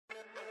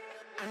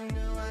I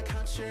know I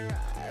caught your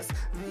eyes.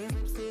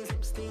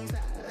 These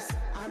eyes.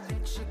 I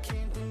bet you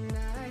can't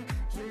deny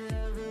you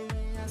love the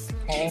way I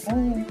slip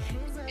Hey,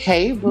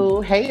 hey, boo.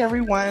 Hey,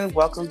 everyone.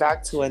 Welcome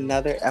back to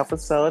another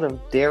episode of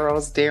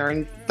Daryl's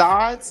Daring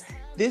Thoughts.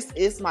 This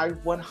is my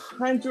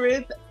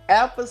 100th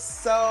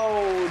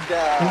episode.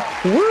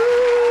 Woo!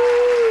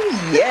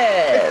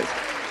 Yes.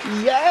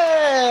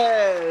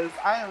 Yes,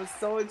 I am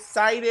so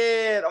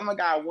excited. Oh my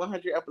God,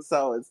 100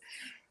 episodes.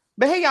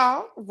 But hey,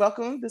 y'all,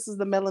 welcome. This is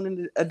the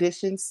Melanin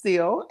edition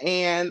still.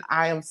 And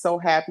I am so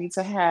happy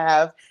to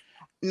have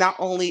not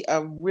only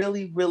a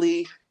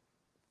really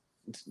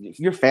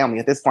your family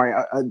at this point,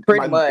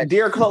 Pretty my much.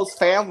 dear close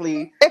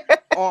family,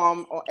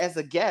 as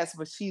a guest,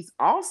 but she's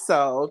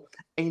also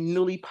a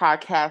newly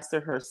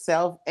podcaster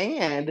herself,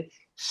 and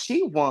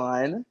she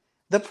won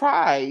the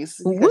prize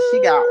because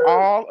she got Woo!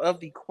 all of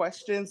the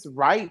questions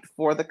right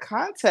for the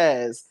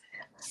contest.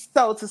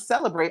 So to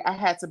celebrate, I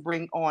had to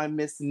bring on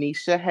Miss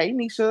Nisha. Hey,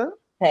 Nisha.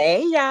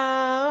 Hey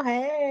y'all.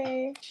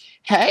 Hey.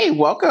 Hey,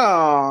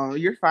 welcome.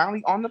 You're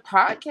finally on the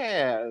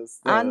podcast.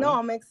 I know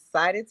I'm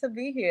excited to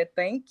be here.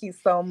 Thank you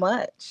so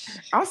much.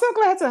 I'm so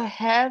glad to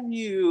have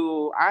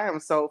you. I am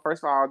so,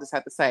 first of all, I just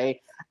have to say,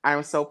 I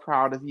am so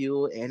proud of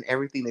you and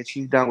everything that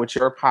you've done with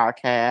your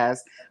podcast.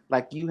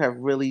 Like, you have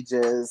really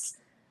just,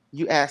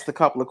 you asked a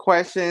couple of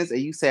questions and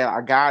you said,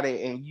 I got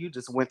it. And you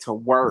just went to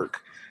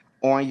work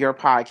on your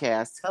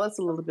podcast. Tell us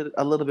a little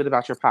bit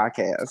about your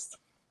podcast.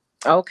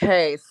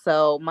 Okay,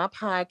 so my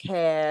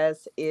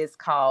podcast is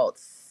called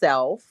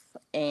Self,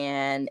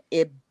 and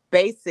it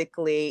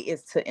basically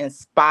is to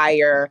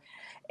inspire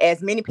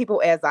as many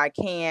people as I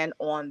can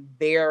on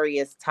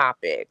various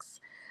topics.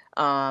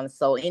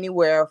 So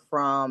anywhere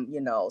from,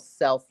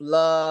 self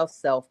love,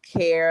 self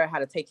care, how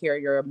to take care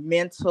of your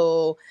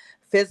mental,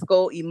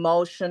 physical,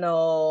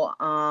 emotional.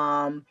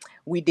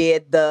 We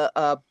did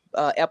the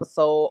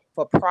episode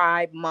for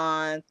Pride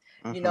Month,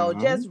 Mm-hmm.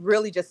 just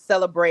really just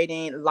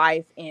celebrating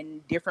life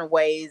in different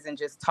ways and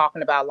just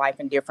talking about life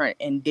in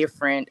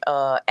different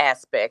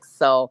aspects.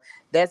 So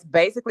that's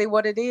basically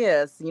what it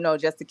is,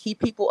 just to keep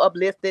people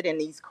uplifted in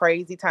these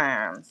crazy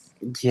times.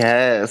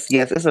 Yes,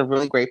 it's a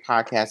really great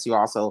podcast. You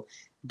also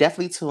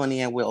definitely tune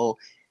in. We'll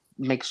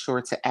make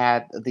sure to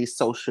add the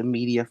social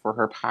media for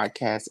her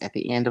podcast at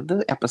the end of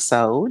the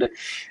episode.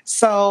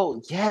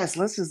 So, yes,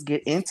 let's just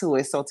get into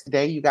it. So,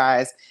 today, you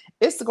guys,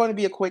 it's going to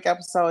be a quick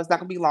episode. It's not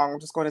going to be long. I'm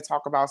just going to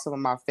talk about some of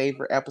my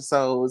favorite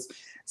episodes,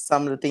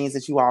 some of the things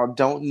that you all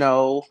don't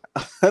know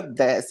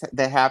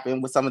that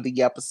happened with some of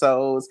the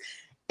episodes,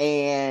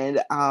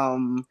 and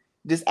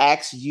just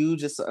ask you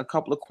just a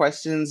couple of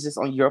questions just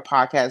on your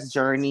podcast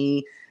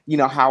journey.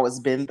 How it's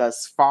been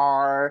thus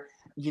far.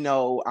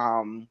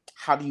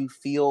 How do you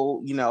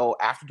feel,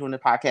 after doing the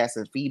podcast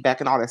and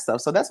feedback and all that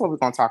stuff. So that's what we're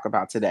going to talk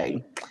about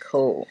today.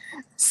 Cool.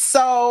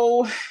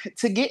 So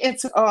to get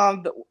into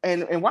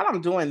and while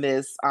I'm doing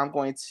this, I'm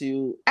going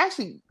to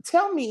actually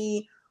tell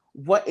me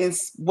what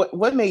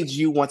made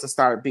you want to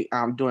start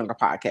doing a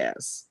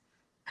podcast.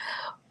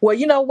 Well,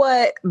 you know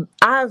what?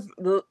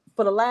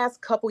 For the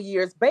last couple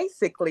years,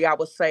 basically, I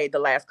would say the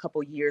last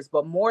couple years,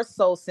 but more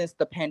so since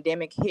the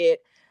pandemic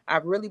hit,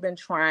 I've really been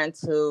trying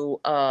to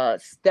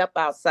step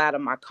outside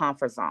of my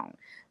comfort zone.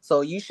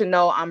 So you should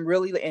know I'm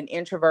really an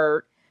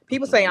introvert.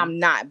 People say Mhm. I'm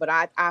not, but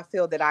I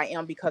feel that I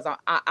am because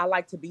I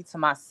like to be to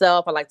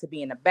myself. I like to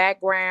be in the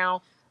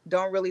background.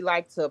 Don't really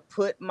like to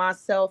put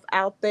myself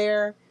out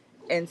there.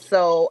 And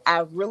so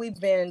I've really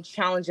been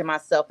challenging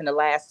myself in the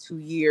last 2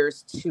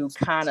 years to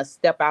kind of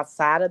step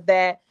outside of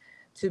that,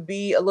 to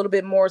be a little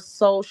bit more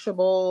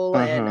sociable.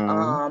 And,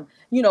 Mhm.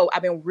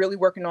 I've been really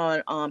working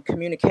on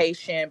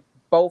communication,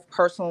 both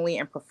personally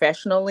and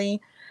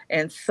professionally.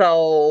 And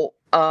so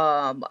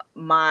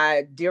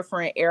my dear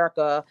friend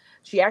Erica,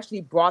 she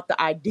actually brought the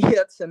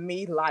idea to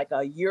me like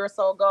a year or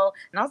so ago.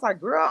 And I was like,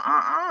 girl,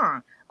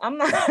 I'm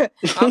not,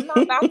 I'm not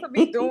about to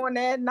be doing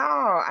that. No,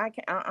 I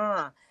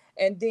can't,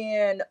 And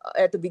then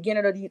at the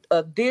beginning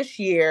of this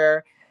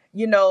year,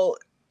 you know,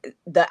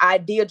 the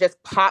idea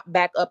just popped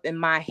back up in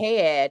my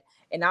head.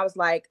 And I was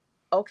like,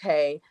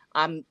 okay,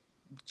 I'm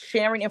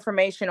sharing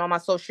information on my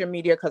social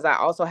media because I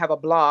also have a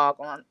blog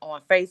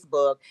on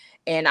Facebook,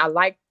 and I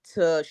like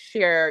to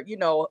share,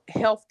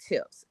 health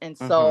tips. And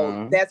so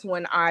Mhm. that's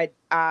when I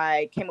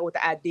came up with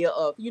the idea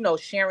of,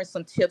 sharing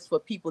some tips for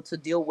people to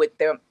deal with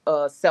their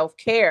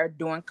self-care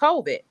during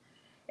COVID.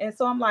 And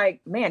so I'm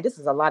like, man, this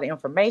is a lot of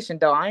information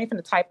though. I ain't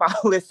gonna type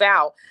all this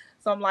out.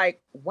 So I'm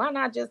like, why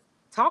not just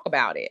talk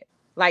about it?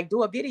 Like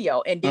do a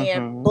video. And then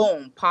Mhm.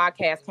 boom,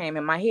 podcast came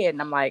in my head.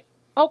 And I'm like,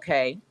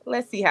 okay,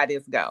 let's see how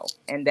this go.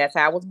 And that's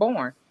how I was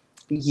born.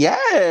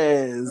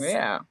 Yes.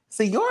 Yeah.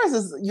 See, yours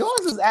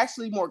is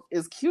actually more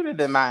is cuter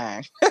than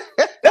mine.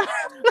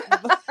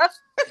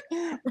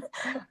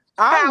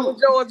 How I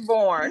was yours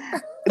born?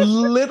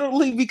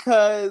 literally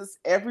because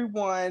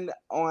everyone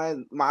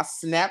on my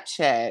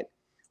Snapchat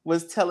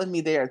was telling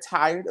me they are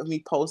tired of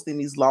me posting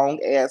these long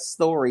ass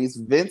stories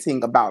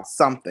venting about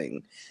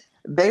something.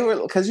 They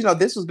were because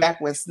this was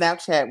back when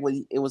Snapchat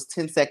it was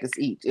 10 seconds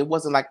each. It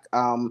wasn't like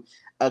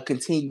a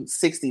continued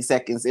 60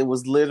 seconds. It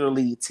was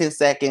literally 10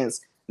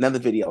 seconds, another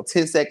video,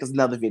 10 seconds,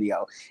 another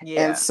video. And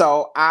Yeah.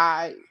 so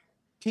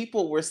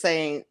people were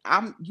saying,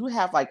 you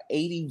have like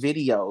 80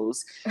 videos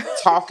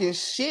talking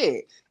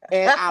shit.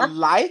 And I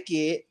like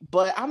it,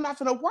 but I'm not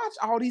gonna watch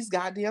all these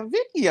goddamn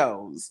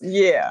videos.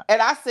 Yeah.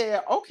 And I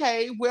said,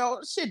 okay,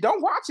 well, shit,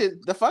 don't watch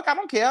it. The fuck, I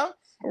don't care.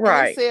 And they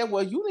Right. said,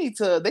 well,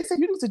 they said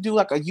you need to do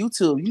like a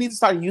YouTube. You need to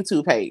start a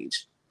YouTube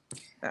page.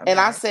 Okay. And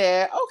I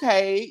said,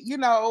 okay,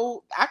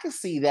 I can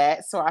see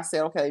that. So I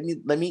said, okay,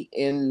 let me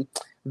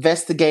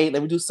investigate.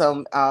 Let me do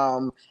some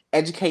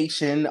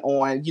education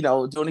on, doing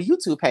a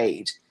YouTube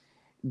page.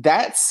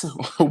 That's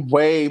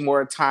way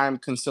more time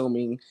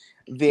consuming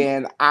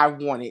than I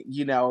wanted.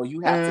 You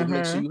have to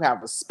make sure you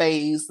have a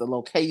space, the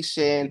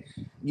location,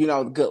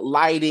 good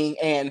lighting.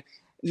 And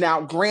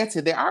now,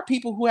 granted, there are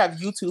people who have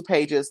YouTube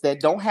pages that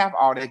don't have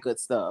all that good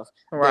stuff.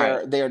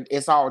 Right.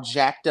 It's all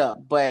jacked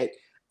up, but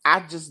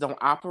I just don't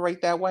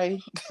operate that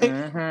way.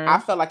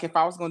 I felt like if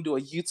I was going to do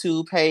a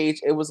YouTube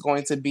page, I was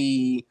going to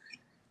be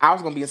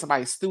in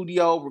somebody's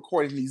studio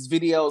recording these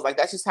videos. Like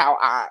that's just how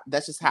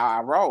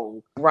I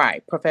roll.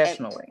 Right.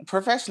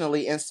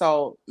 Professionally. And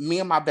so me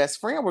and my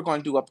best friend we're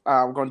going to do a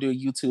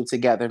YouTube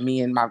together.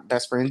 Me and my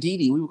best friend Dee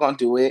Dee, we were going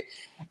to do it.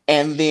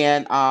 And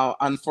then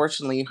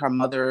unfortunately her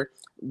mother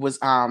was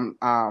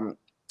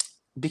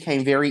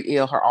became very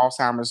ill, her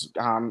Alzheimer's.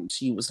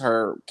 She was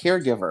her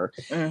caregiver.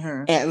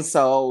 And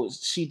so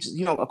she,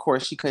 of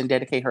course, she couldn't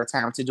dedicate her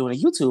time to doing a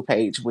YouTube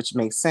page, which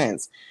makes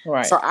sense.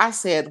 Right. So I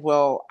said,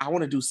 well, I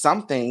want to do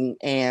something.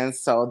 And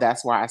so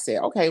that's why I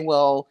said, okay,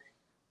 well,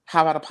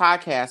 how about a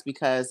podcast?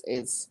 Because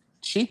it's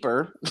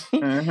cheaper.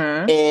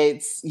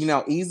 It's,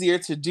 easier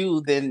to do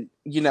than,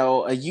 a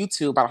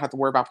YouTube. I don't have to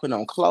worry about putting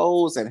on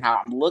clothes and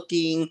how I'm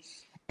looking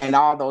and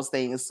all those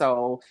things.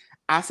 So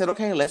I said,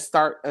 okay, let's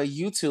start a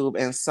YouTube.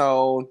 And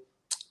so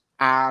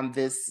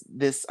this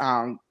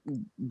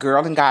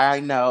girl and guy I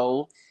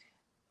know,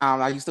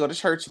 I used to go to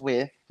church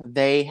with,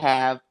 they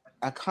have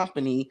a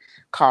company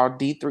called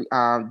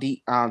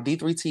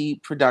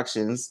D3T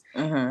Productions.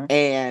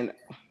 And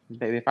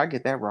baby, if I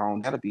get that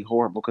wrong, that'll be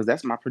horrible because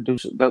that's my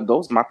producer.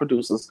 Those are my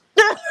producers.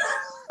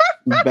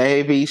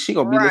 Baby, she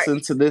gonna be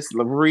listening to this,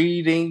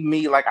 reading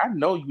me like, I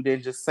know you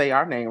didn't just say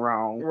our name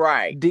wrong.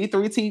 Right.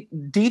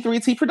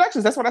 D3T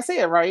Productions. That's what I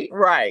said, right?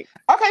 Right.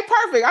 Okay,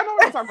 perfect. I know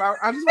what I'm talking about.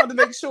 I just wanted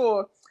to make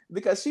sure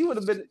because she would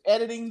have been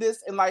editing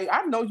this and like,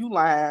 I know you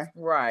lying.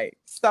 Right.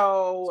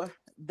 So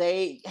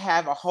they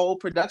have a whole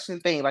production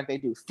thing. Like they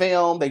do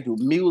film, they do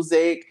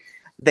music,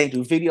 they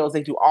do videos,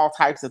 they do all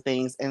types of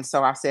things. And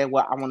so I said,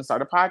 well, I want to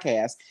start a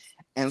podcast.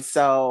 And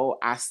so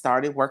I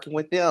started working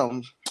with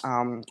them.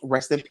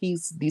 Rest in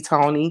peace, D.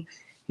 Tony.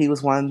 He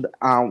was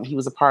he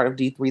was a part of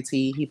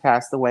D3T. He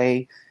passed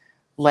away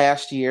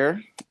last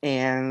year.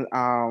 And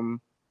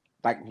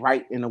like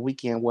right in the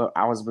weekend where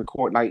I was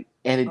recording,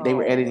 they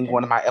were editing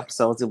one of my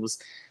episodes. It was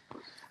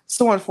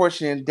so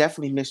unfortunate.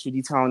 Definitely missed you,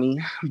 D. Tony.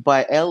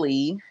 But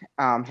Ellie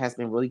has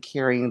been really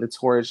carrying the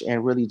torch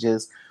and really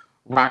just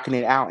rocking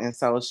it out. And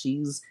so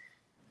she's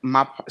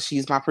my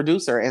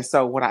producer. And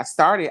so when I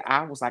started,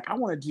 I was like, I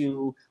want to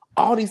do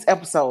all these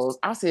episodes.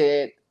 I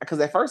said, because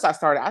at first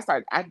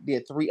I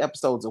did 3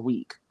 episodes a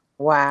week.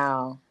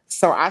 Wow.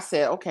 So I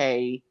said,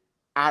 okay,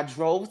 I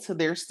drove to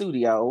their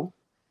studio.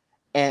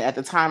 And at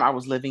the time I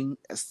was living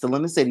still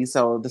in the city.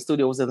 So the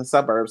studio was in the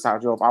suburbs. So I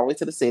drove all the way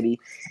to the city.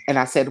 And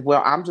I said,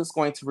 well, I'm just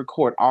going to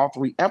record all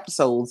 3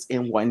 episodes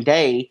in one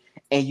day.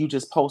 And you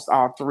just post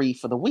all 3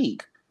 for the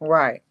week.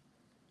 Right.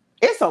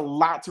 It's a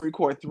lot to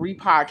record 3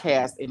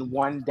 podcasts in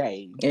one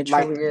day. It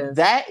truly is.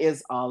 That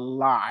is a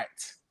lot.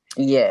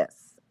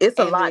 Yes. It's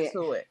a lot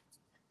to it.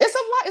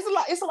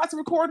 It's a lot to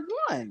record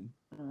one.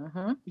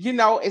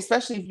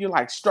 Especially if you're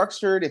like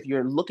structured, if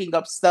you're looking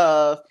up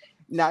stuff.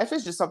 Now, if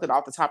it's just something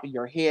off the top of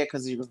your head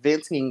because you're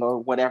venting or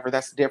whatever,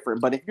 that's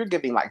different. But if you're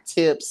giving like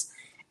tips,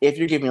 if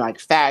you're giving like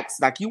facts,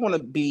 like you want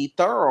to be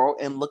thorough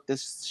and look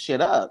this shit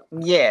up.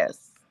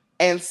 Yes.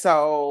 And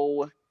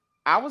so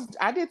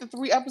I did the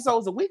 3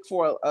 episodes a week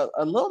for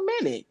a little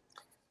minute.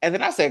 And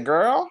then I said,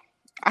 girl,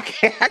 I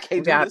can't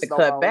do this. You have to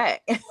cut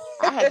back.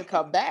 I had to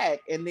cut back.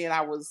 And then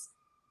I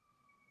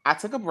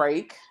took a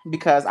break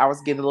because I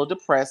was getting a little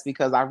depressed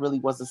because I really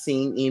wasn't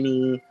seeing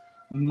any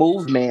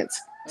movement.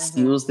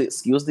 Excuse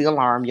the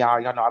alarm, y'all.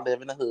 Y'all know I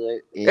live in the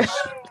hood.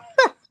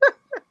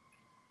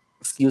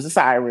 Excuse the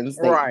sirens.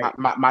 Right.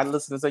 My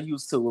listeners are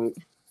used to it.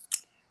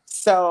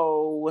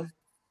 So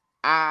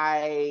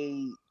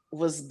I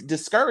was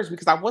discouraged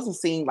because I wasn't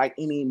seeing like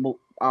any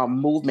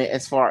movement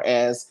as far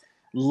as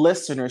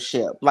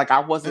listenership. Like I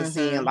wasn't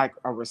seeing like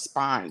a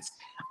response.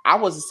 I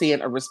wasn't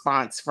seeing a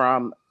response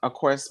from, of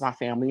course, my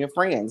family and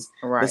friends.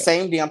 Right. The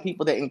same damn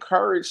people that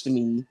encouraged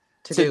me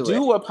to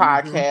do a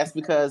podcast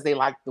because they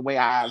like the way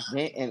I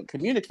vent and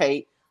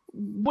communicate,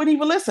 weren't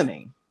even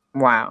listening.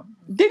 Wow.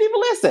 Didn't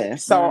even listen.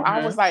 So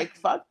I was like,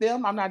 fuck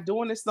them. I'm not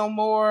doing this no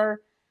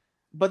more.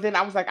 But then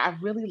I was like, I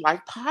really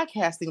like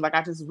podcasting. Like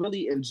I just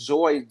really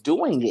enjoy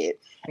doing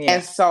it. Yeah.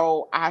 And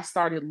so I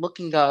started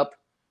looking up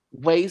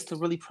ways to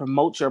really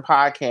promote your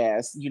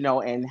podcast,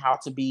 and how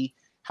to be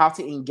how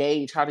to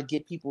engage, how to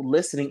get people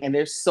listening. And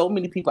there's so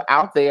many people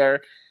out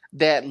there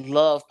that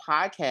love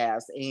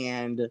podcasts.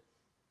 And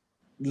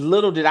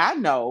little did I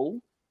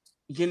know,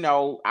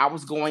 I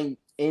was going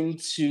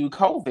into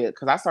COVID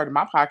because I started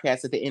my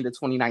podcast at the end of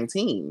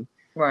 2019.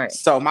 Right.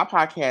 So my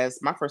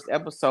first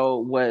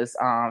episode was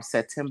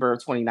September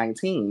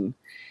 2019.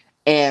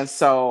 And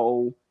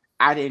so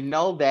I didn't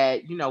know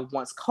that,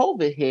 once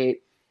COVID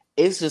hit,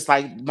 it's just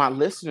like my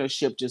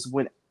listenership just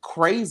went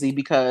crazy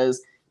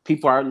because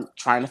people are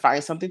trying to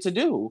find something to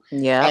do.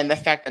 Yeah. And the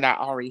fact that I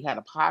already had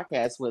a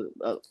podcast with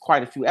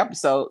quite a few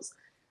episodes,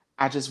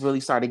 I just really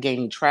started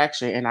gaining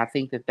traction. And I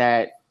think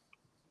that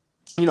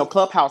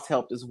Clubhouse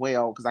helped as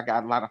well because I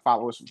got a lot of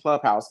followers from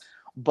Clubhouse.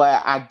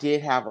 But I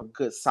did have a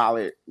good,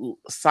 solid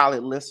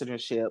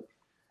listenership.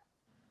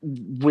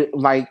 When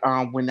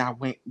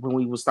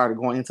we started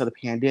going into the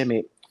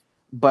pandemic.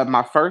 But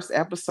my first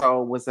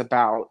episode was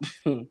about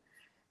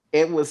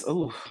it was,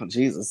 oh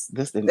Jesus,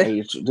 this did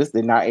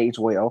not age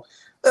well.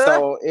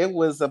 So it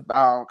was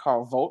about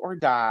called Vote or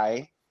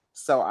Die.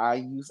 So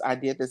I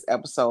did this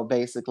episode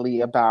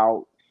basically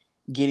about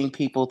getting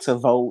people to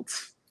vote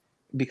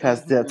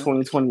because the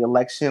 2020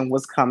 election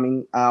was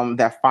coming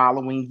that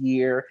following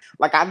year.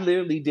 Like I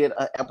literally did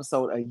an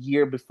episode a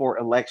year before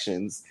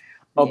elections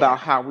about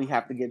how we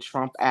have to get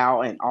Trump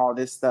out and all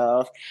this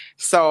stuff.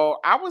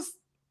 So I was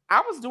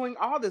doing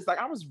all this. Like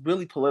I was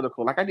really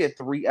political. Like I did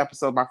 3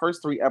 episodes. My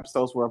first 3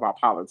 episodes were about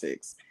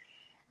politics.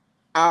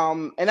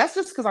 And that's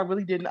just because I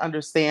really didn't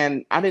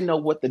understand. I didn't know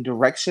what the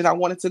direction I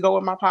wanted to go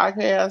with my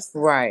podcast.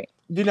 Right.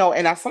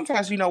 And I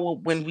sometimes,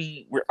 when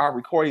we are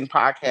recording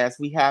podcasts,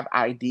 we have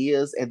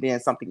ideas and then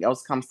something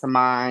else comes to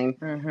mind.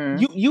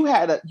 Mm-hmm.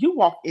 You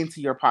walked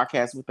into your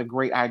podcast with a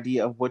great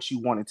idea of what you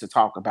wanted to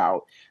talk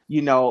about,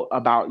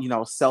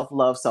 about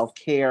self-love,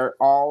 self-care,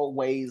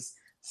 always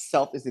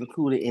self is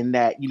included in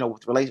that,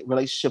 with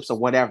relationships or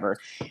whatever,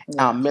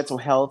 mental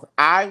health.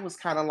 I was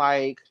kind of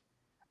like,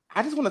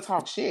 I just want to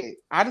talk shit.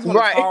 I just want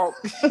to talk.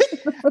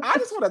 I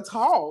just want to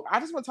talk. I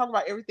just want to talk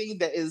about everything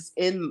that is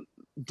in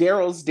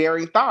Daryl's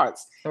Daring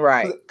Thoughts.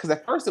 Right. Because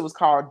at first it was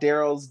called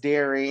Daryl's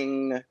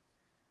Daring.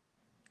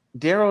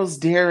 Daryl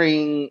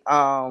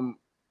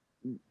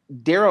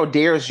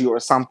dares you or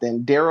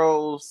something.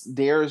 Daryl's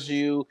dares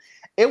you.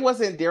 It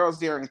wasn't Daryl's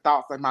Daring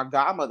Thoughts. Like my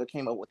godmother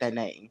came up with that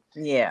name.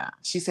 Yeah.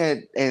 She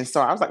said, and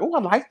so I was like, oh, I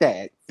like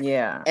that.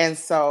 Yeah. And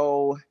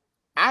so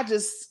I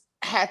just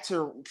had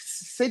to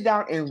sit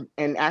down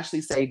and actually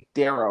say,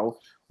 Daryl,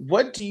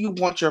 what do you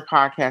want your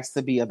podcast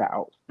to be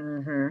about?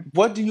 Mm-hmm.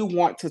 What do you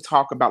want to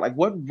talk about? Like,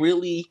 what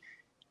really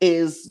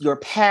is your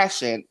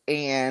passion?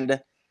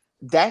 And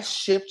that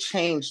shift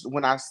changed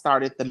when I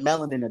started the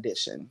Melanin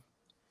edition.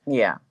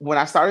 Yeah. When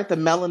I started the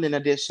Melanin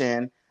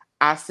edition,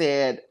 I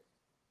said,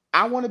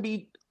 I want to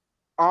be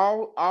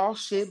all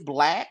shit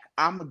Black.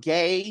 I'm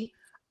gay.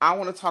 I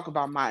want to talk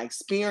about my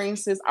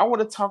experiences. I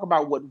want to talk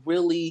about what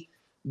really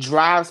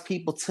drives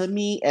people to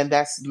me, and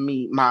that's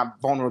me, my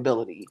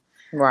vulnerability.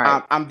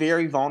 Right. I'm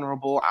very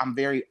vulnerable. I'm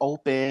very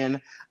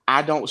open.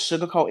 I don't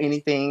sugarcoat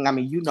anything. I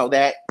mean, you know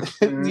that.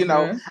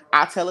 Mm-hmm.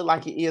 I tell it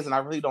like it is, and I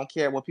really don't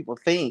care what people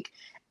think.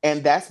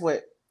 And that's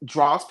what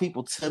draws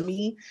people to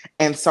me.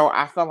 And so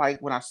I felt like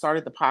when I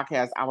started the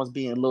podcast, I was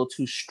being a little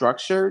too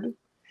structured.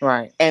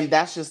 Right. And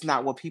that's just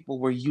not what people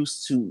were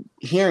used to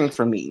hearing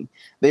from me.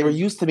 They were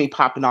used to me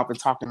popping up and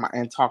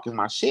talking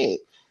my shit.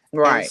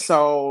 Right. And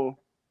so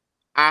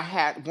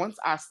once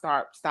I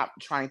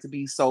stopped trying to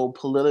be so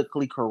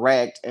politically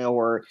correct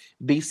or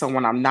be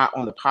someone I'm not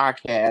on the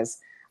podcast,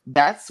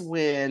 that's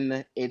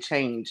when it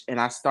changed. And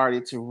I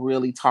started to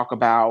really talk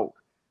about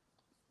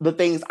the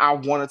things I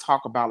want to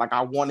talk about. Like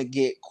I want to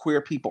get queer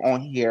people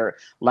on here.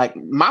 Like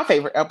my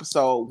favorite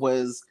episode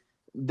was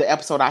the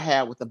episode I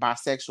had with the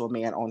bisexual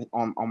man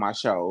on my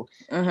show.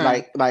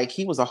 Mm-hmm. Like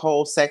he was a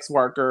whole sex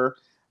worker,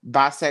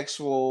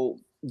 bisexual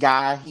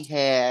guy.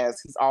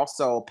 He's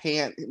also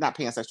not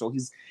pansexual.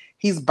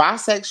 He's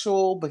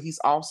bisexual, but he's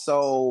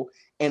also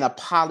in a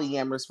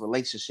polyamorous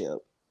relationship.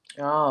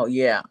 Oh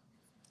yeah.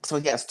 So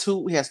he has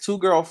two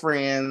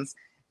girlfriends,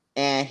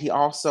 and he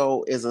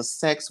also is a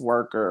sex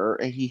worker,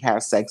 and he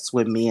has sex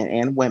with men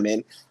and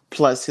women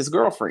plus his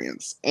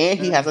girlfriends, and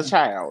he has a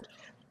child.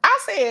 I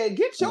said,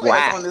 get your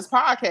ass on this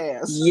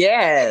podcast.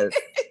 Yes.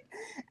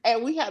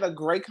 And we had a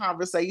great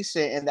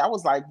conversation, and that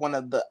was like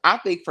I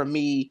think for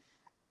me,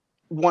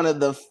 one of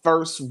the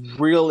first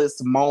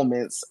realest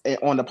moments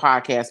on the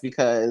podcast,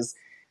 because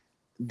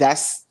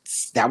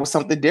that was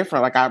something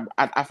different. Like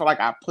I feel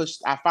like I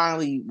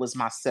finally was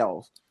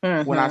myself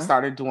when I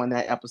started doing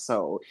that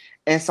episode.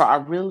 And so I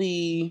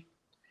really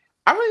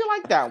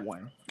liked that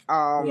one.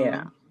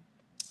 Yeah.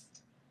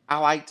 I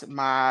liked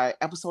my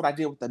episode I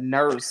did with the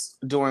nurse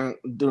during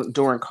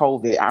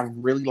COVID. I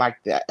really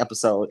liked that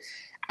episode.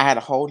 I had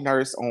a whole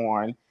nurse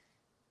on.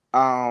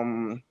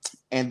 And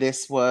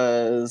this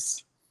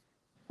was,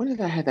 when did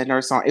I have that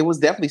nurse on? It was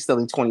definitely still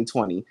in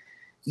 2020.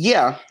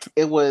 Yeah,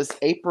 it was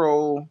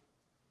April.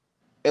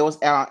 It was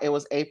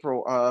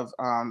April of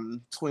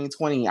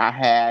 2020. I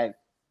had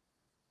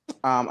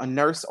a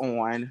nurse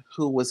on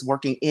who was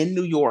working in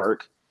New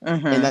York,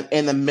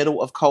 in the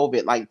middle of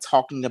COVID, like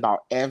talking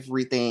about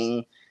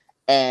everything,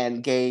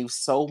 and gave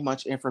so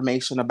much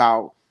information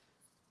about,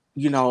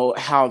 you know,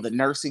 how the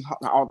nursing,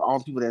 all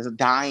the people that are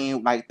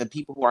dying, like the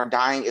people who are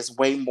dying is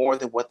way more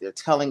than what they're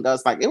telling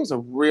us. Like, it was a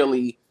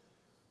really,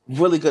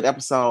 really good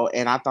episode,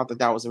 and I thought that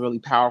that was a really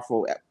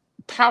powerful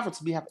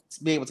to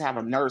be able to have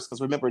a nurse,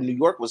 because remember, New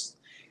York was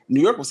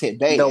hit The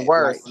bad. Like,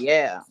 worst,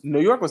 yeah.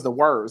 New York was the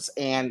worst,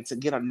 and to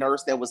get a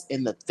nurse that was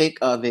in the thick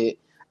of it,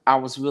 I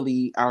was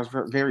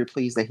very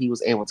pleased that he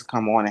was able to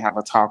come on and have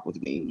a talk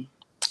with me.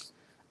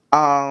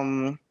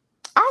 Um,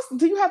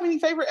 do you have any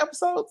favorite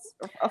episodes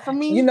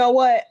from You me? know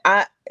what?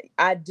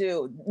 I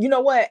do. You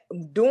know what?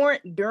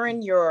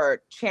 During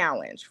your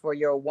challenge for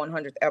your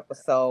 100th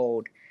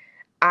episode,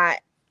 I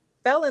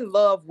fell in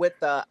love with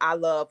the I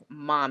Love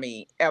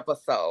Mommy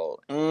episode.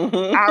 I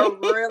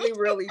Mm-hmm. really,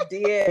 really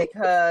did,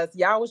 because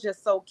y'all was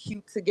just so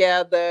cute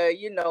together.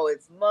 You know,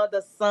 it's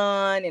mother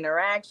son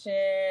interaction.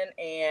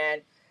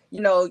 And,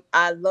 you know,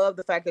 I love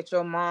the fact that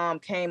your mom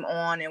came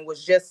on and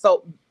was just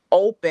so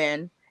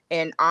open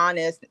and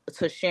honest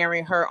to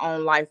sharing her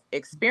own life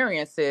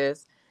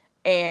experiences.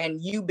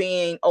 And you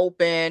being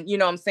open, you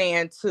know what I'm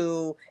saying,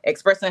 to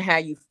expressing how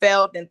you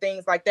felt and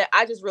things like that.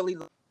 I just really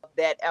love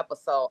that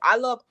episode. I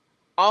love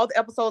all the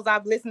episodes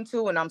I've listened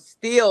to, and I'm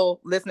still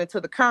listening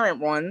to the current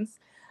ones.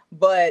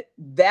 But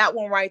that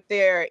one right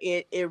there,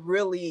 it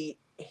really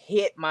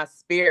hit my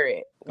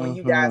spirit when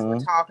you guys were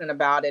Mm-hmm. talking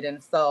about it.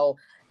 And so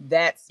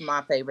that's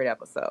my favorite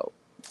episode.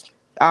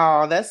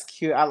 Oh, that's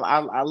cute. I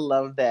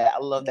love that. I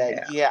love that.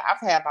 Yeah. Yeah,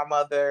 I've had my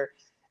mother.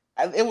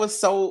 It was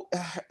so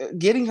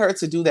getting her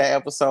to do that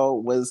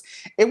episode was,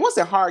 it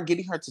wasn't hard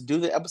getting her to do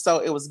the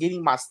episode. It was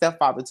getting my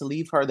stepfather to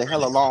leave her the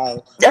hell alone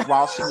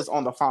while she was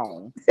on the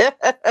phone,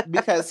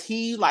 because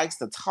he likes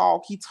to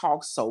talk. He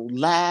talks so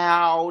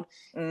loud.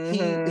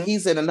 Hmm.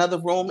 He's in another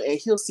room and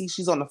he'll see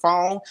she's on the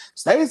phone.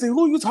 Stacey,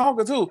 who you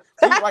talking to?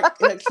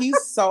 Like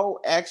he's so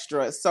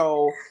extra.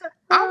 So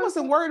I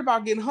wasn't worried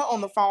about getting her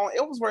on the phone.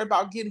 It was worried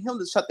about getting him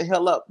to shut the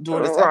hell up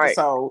during this Right.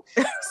 episode.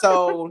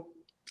 So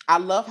I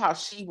love how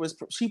she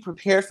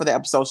prepared for the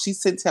episode. She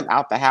sent him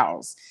out the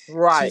house.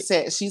 Right.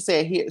 She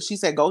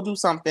said go do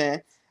something,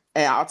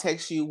 and I'll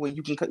text you when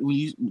you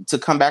to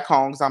come back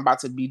home, because I'm about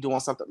to be doing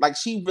something. Like,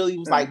 she really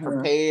was like Hmm.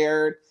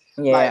 prepared.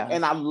 Like, Yeah.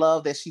 and I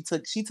love that she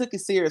took it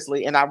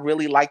seriously, and I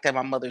really like that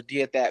my mother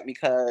did that,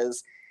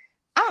 because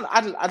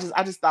I don't know,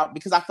 I just thought,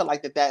 because I felt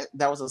like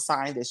that was a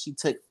sign that she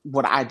took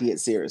what I did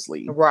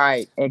seriously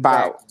Right.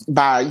 Exactly.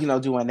 by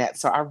doing that.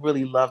 So I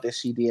really love that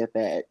she did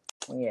that.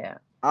 Yeah.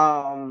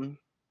 Um,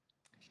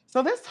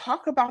 so let's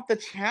talk about the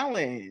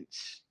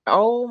challenge.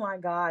 Oh my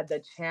God, the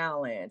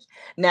challenge.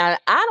 Now,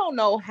 I don't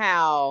know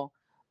how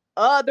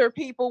other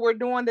people were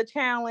doing the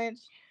challenge.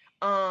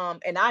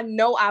 And I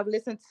know I've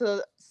listened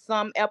to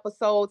some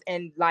episodes,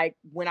 and like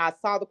when I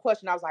saw the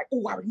question, I was like,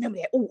 "Oh, I remember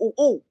that." Oh, oh,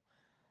 oh.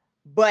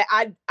 But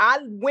I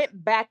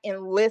went back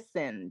and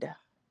listened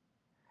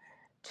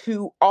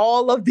to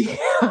all of the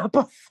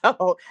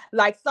episodes.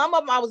 Like, some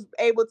of them I was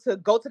able to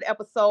go to the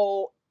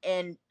episode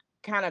and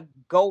kind of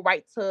go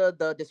right to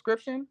the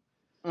description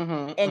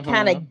Mm-hmm. and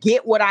kind Mm-hmm. of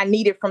get what I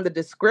needed from the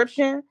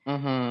description.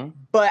 Mm-hmm.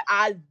 But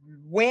I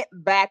went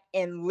back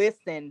and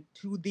listened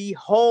to the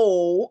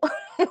whole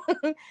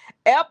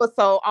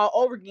episode all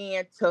over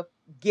again to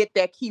get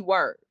that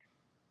keyword.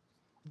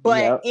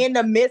 But Yep. in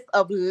the midst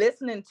of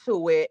listening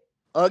to it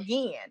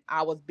again,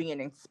 I was being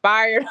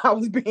inspired. I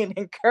was being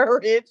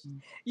encouraged.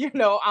 You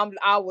know,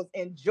 I was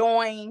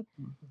enjoying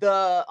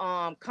the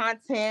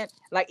content.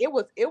 Like, it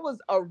was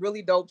a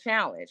really dope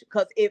challenge,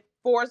 because it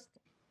forced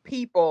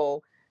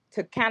people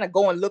to kind of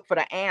go and look for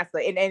the answer,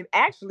 and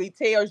actually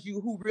tells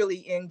you who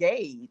really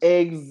engaged.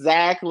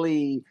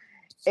 Exactly.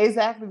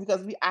 Exactly.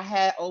 Because I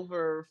had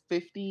over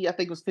 50, I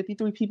think it was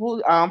 53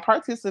 people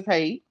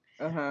participate.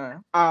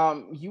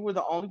 Uh-huh. You were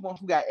the only one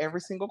who got every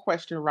single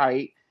question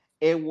right.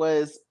 It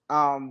was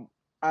like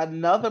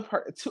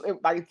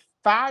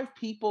five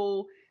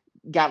people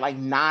got like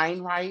nine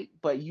right,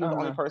 but you were the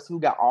only Uh-huh. person who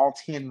got all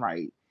 10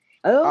 right.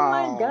 Oh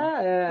my Um,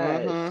 gosh.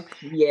 mhm.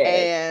 Yes.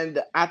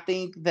 And I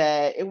think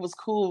that it was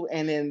cool.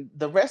 And then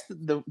the rest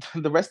of the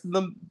rest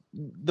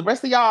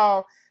of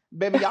y'all,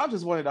 baby, y'all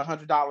just wanted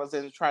 $100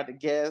 and tried to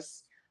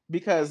guess,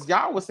 because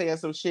y'all was saying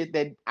some shit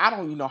that I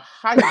don't even know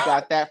how you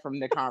got that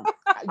from the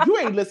you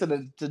ain't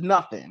listening to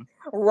nothing.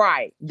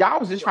 Right. Y'all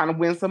was just trying to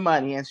win some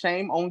money, and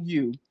shame on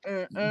you.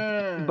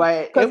 Mm-mm.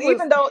 But Because it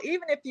was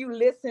even if you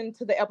listen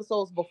to the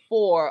episodes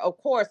before, of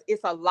course,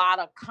 it's a lot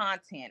of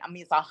content. I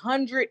mean, it's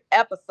 100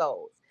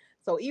 episodes.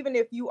 So even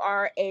if you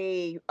are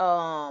a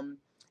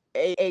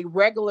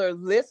regular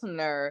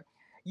listener,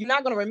 you're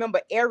not gonna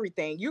remember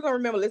everything. You're gonna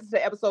remember listening to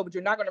the episode, but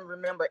you're not gonna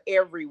remember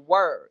every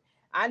word.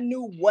 I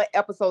knew what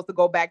episodes to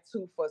go back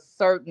to for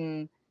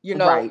certain,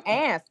 right.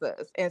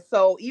 answers. And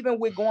so even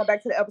with going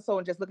back to the episode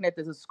and just looking at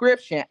the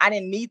description, I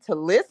didn't need to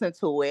listen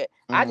to it.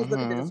 I just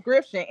looked at the Hmm.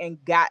 description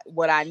and got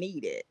what I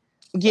needed.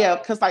 Yeah,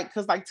 So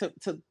because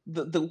to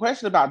the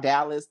question about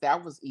Dallas,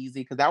 that was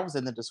easy because that was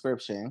in the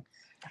description.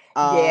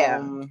 yeah.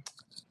 Um,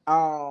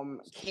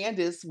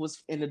 Candace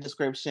was in the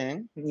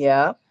description.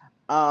 Yeah.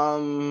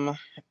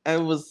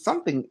 It was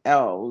something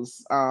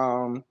else.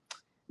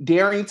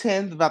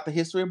 Darrington about the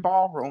history of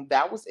ballroom,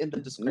 that was in the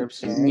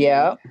description.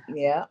 Yeah.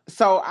 Yeah.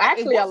 So it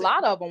Actually, a wasn't.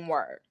 lot of them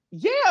were.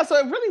 Yeah, so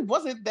it really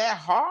wasn't that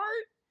hard.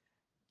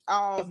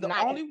 It's The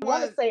not. only I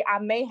want to one. say I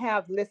may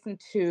have listened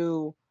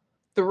to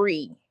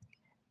 3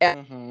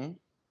 Mm-hmm.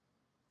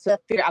 to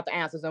figure out the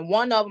answers, and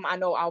one of them I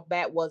know I'll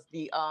bet was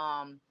the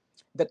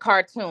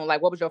cartoon.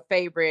 Like, what was your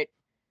favorite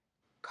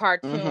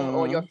cartoon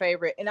or your Mm-hmm.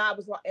 favorite? And I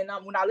was like,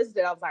 when I listened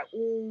to it, I was like,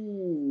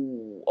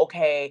 ooh,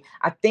 okay.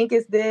 I think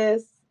it's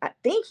this. I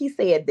think he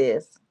said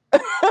this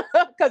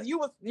because you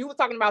was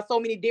talking about so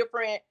many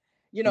different,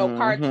 Mm-hmm.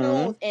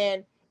 cartoons,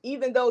 and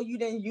even though you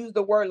didn't use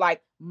the word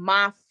like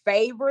my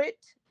favorite,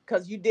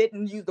 because you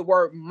didn't use the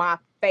word my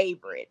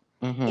favorite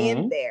in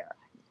Mm-hmm. there.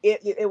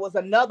 It was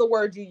another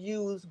word you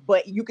used,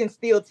 but you can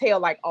still tell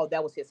like, oh,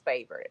 that was his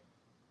favorite.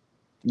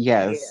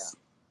 Yeah, Yes.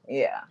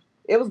 yeah.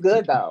 It was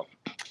good though.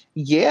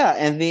 Yeah,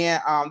 and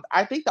then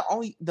I think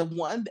the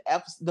one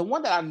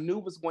that I knew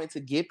was going to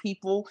get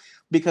people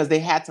because they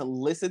had to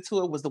listen to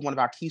it was the one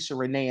about Keisha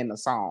Renee in the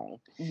song.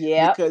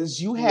 Yep.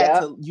 Because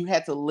Yep. you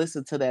had to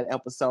listen to that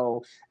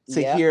episode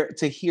Yep.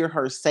 to hear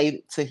her say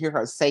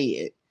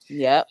it.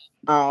 Yep.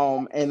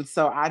 And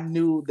so I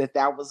knew that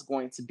that was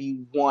going to be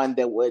one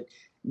that would,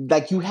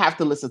 like, you have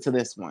to listen to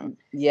this one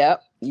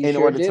Yep. You in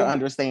sure order to do.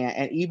 understand.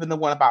 And even the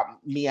one about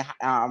me,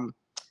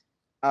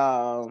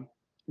 uh,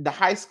 the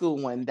high school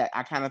one, that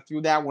I kind of threw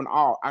that one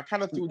off. I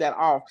kind of threw that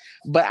off,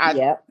 but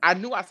Yep. I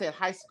knew I said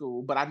high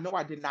school, but I know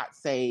I did not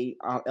say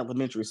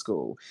elementary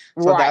school.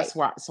 Right.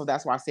 So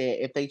that's why I said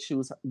if they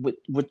choose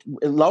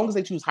as long as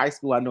they choose high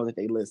school, I know that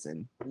they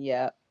listen.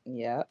 Yep.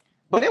 Yep.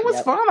 But it was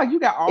Yep. fun. Like, you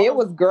got all It those.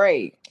 was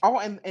great. Oh,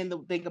 and the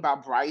thing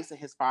about Bryce and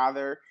his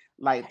father,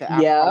 like the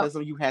Yep.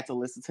 alcoholism, you had to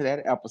listen to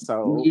that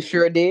episode. You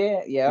sure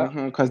did. Yep.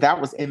 Because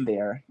that was in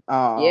there.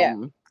 Yeah.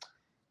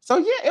 So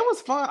yeah, it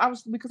was fun.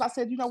 Because I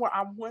said, you know what,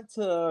 I want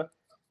to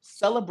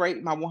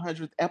celebrate my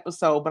 100th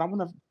episode, but I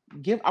want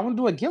to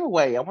do a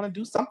giveaway. I want to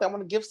do something. I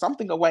want to give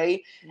something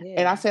away. And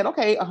Yeah. I said,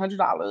 okay,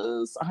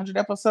 $100, 100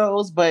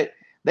 episodes, but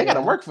they got to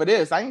Yeah. work for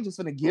this. I ain't just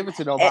gonna give it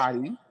to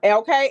nobody.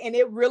 Okay, and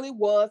it really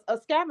was a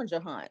scavenger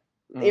hunt.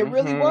 It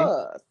really Mm-hmm.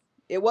 was.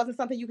 It wasn't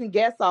something you can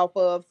guess off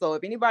of. So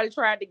if anybody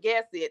tried to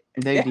guess it,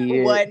 They that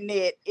did. wasn't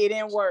it. It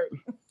didn't work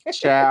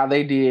Child,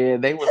 they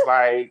did. They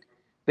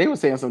were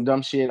saying some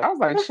dumb shit. I was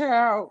like,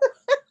 child,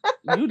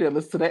 you didn't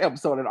listen to that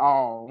episode at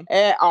all.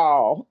 at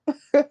all.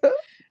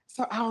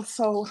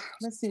 So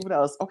let's see what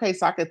else. Okay,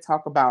 so I could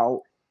talk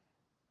about.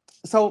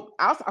 So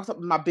I'll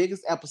my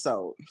biggest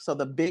episode. So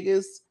the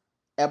biggest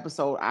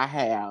episode I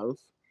have,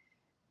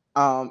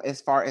 as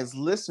far as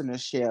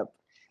listenership,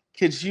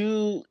 could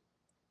you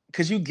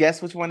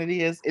guess which one it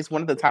is? It's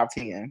one of the top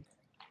 10.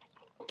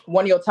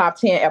 One of your top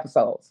 10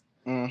 episodes.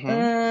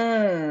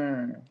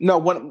 Mm-hmm. No,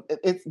 one.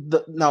 It's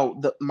the no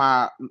the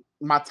my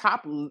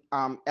top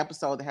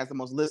episode that has the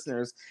most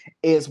listeners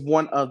is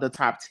one of the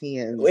top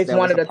 10s It's that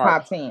one was of a the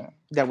part top 10.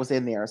 that was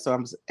in there. So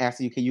I'm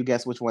asking you, can you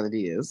guess which one it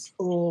is?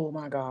 Oh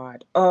my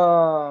God.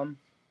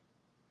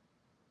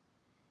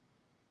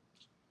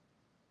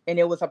 And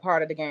it was a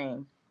part of the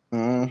game.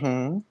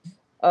 Mm-hmm.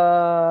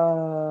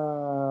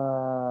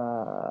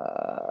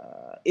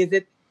 Is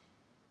it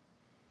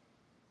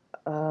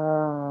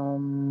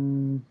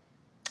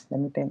let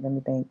me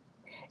think.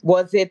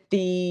 Was it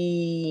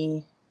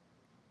the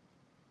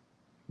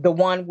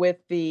one with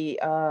the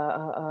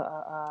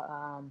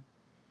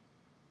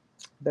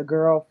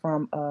girl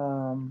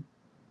from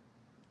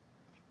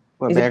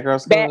What, is Bad it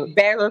Girls Club?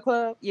 Bad Girl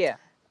Club? Yeah.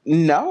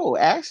 No,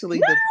 actually,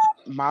 No,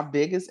 my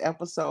biggest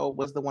episode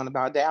was the one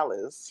about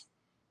Dallas.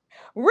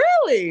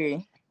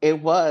 really? It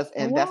was,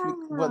 and that's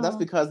Wow.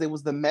 because it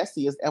was the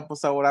messiest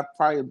episode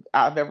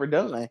I've ever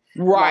done.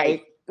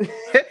 Right.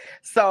 Like,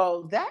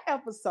 so that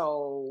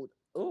episode,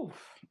 oof,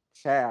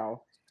 child,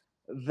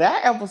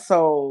 that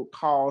episode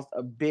caused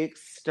a big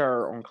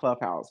stir on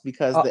Clubhouse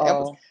because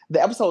Uh-oh.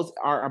 the episodes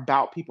are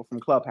about people from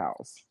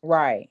Clubhouse,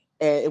 Right.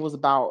 and it was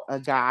about a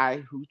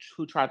guy who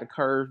tried to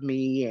curve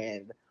me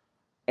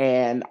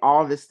and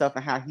all this stuff,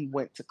 and how he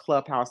went to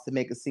Clubhouse to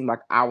make it seem like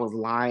I was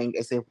lying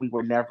as if we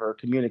were never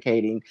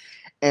communicating.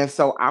 And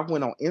so I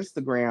went on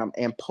Instagram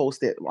and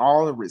posted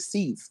all the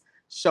receipts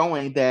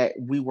showing that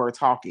we were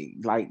talking.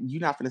 Like,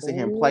 you're not gonna sit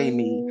here and play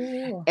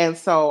me. Ooh. And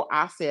so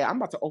I said, I'm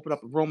about to open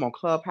up a room on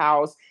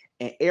Clubhouse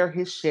and air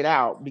his shit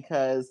out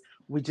because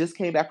we just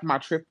came back from my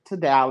trip to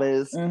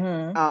Dallas.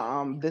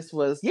 This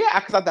was, yeah,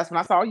 because that's when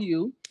I saw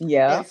you.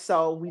 Yeah. And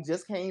so we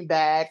just came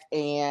back,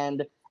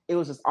 and it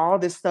was just all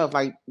this stuff,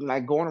 like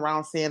going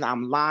around saying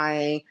I'm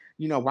lying.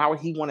 Why would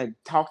he want to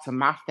talk to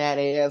my fat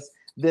ass?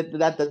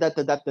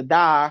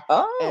 Da.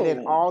 Oh. And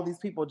then all these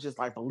people just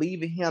like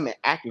believing him and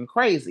acting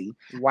crazy.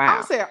 Wow.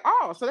 I said,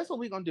 oh, so that's what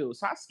we're gonna do.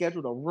 So I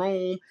scheduled a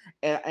room,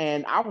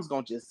 and I was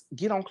gonna just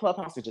get on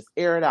Clubhouse and just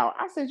air it out.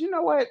 I said, you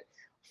know what?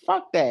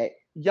 Fuck that.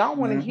 Y'all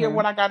want to hear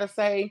what I gotta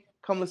say?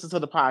 Come listen to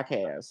the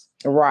podcast.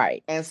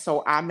 Right. And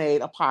so I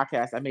made a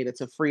podcast. I made it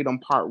to Freedom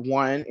Part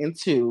 1 and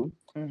 2.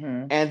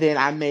 Mm-hmm. And then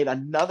I made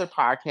another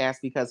podcast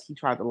because he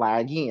tried to lie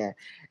again.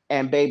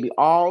 And baby,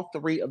 all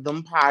three of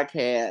them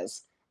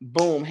podcasts,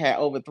 boom, had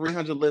over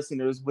 300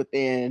 listeners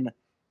within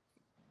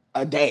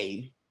a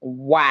day.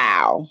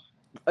 Wow.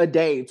 A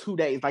day, 2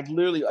 days, like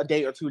literally a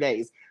day or 2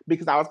 days,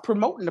 because I was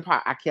promoting the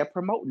pod. I kept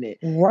promoting it.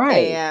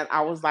 Right. And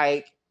I was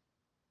like,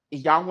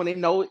 y'all want to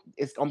know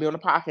it's gonna be on the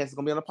podcast, it's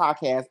gonna be on the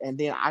podcast. And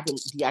then I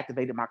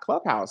deactivated my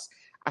Clubhouse.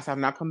 I said,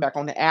 I'm not coming back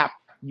on the app.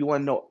 You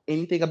want to know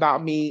anything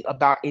about me,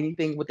 about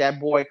anything with that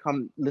boy,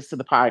 come listen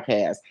to the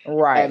podcast.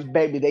 Right. And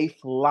baby, they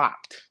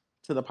flocked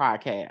to the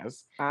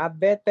podcast. I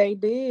bet they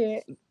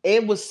did.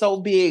 It was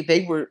so big.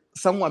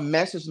 Someone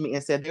messaged me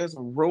and said there's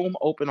a room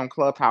open on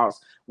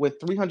Clubhouse with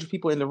 300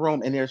 people in the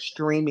room and they're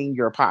streaming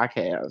your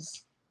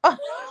podcast.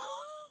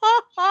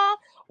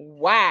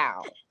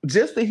 Wow.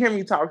 Just to hear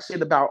me talk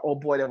shit about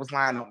old boy that was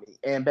lying on me.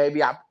 And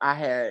baby, I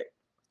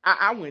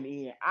went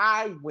in.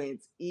 I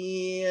went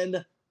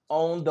in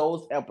on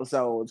those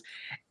episodes.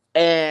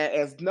 And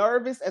as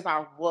nervous as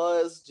I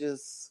was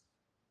just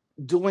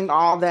doing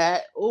all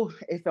that, oh,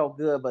 it felt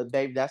good. But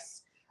baby,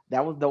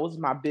 those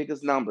my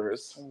biggest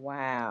numbers.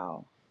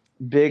 Wow.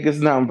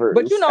 Biggest numbers.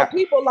 But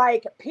people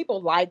like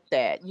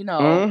that.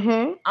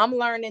 Mm-hmm. I'm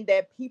learning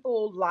that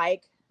people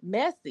like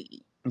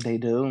messy. They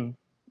do.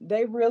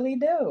 They really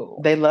do.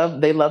 They love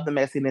the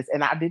messiness.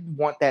 And I didn't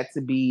want that to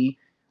be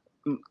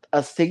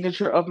a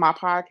signature of my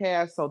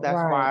podcast. So that's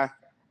Right. why,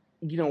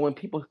 when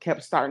people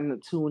kept starting to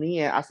tune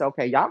in, I said,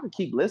 okay, y'all can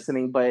keep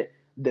listening, but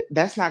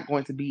that's not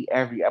going to be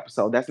every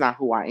episode. That's not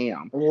who I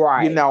am.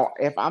 Right.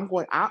 If I'm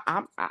going,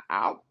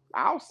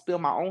 I'll spill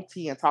my own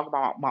tea and talk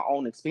about my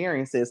own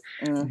experiences,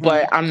 Mm-hmm.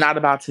 but I'm not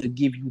about to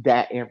give you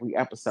that every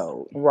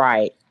episode.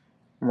 Right.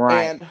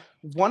 Right. And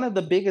one of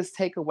the biggest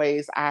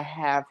takeaways I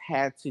have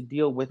had to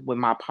deal with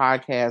my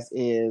podcast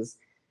is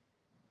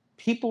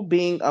people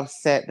being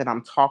upset that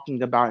I'm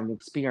talking about an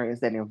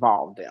experience that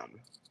involved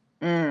them.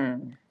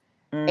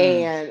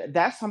 And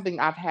that's something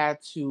I've had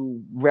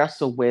to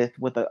wrestle with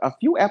a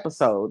few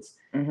episodes.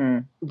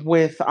 Mm-hmm.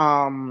 With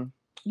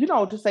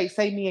just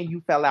say me and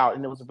you fell out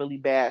and it was a really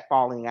bad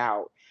falling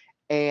out,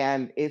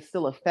 and it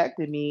still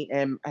affected me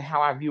and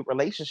how I view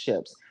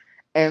relationships.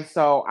 And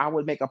so I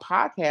would make a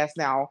podcast.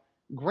 Now,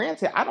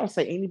 granted, I don't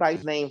say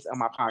anybody's names on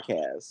my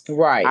podcast.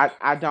 Right.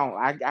 I don't.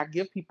 I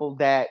give people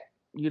that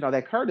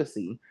that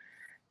courtesy.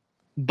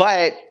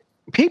 But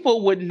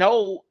people would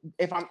know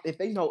if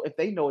they know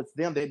it's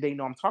them, they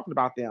know I'm talking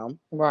about them.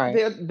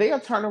 Right. They'll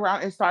turn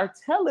around and start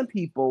telling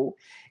people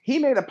he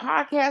made a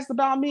podcast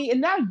about me,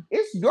 and now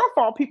it's your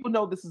fault. People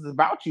know this is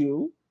about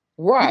you,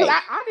 right? Because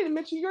I didn't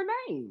mention your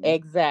name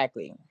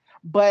exactly.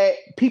 But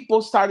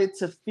people started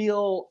to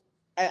feel.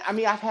 I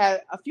mean, I've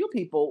had a few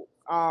people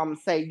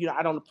say,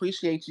 I don't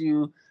appreciate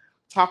you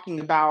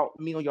talking about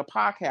me on your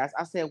podcast.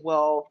 I said,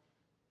 well,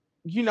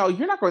 you're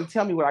not going to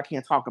tell me what I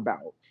can't talk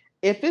about.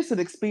 If it's an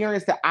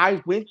experience that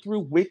I went through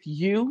with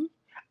you,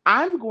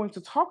 I'm going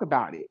to talk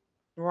about it.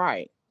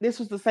 Right. This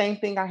was the same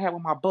thing I had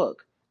with my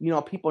book.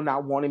 People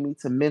not wanting me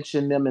to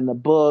mention them in the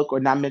book or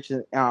not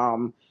mention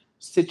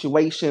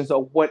situations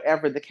or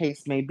whatever the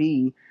case may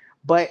be.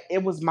 But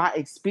it was my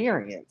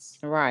experience.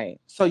 Right.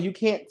 So you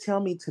can't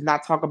tell me to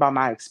not talk about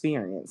my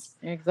experience.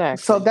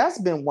 Exactly. So that's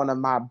been one of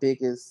my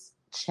biggest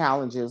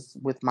challenges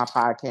with my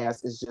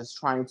podcast, is just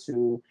trying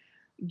to,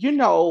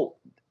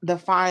 the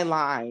fine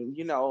line,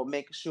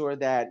 making sure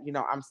that,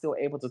 I'm still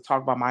able to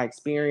talk about my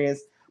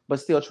experience, but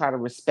still try to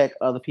respect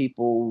other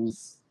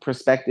people's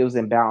perspectives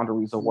and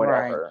boundaries or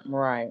whatever.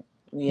 Right.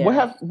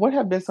 Yeah. What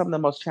have been some of the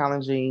most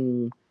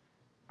challenging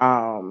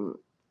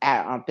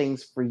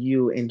things for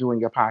you in doing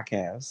your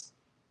podcast?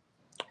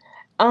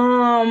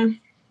 I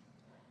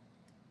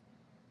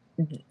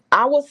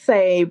would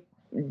say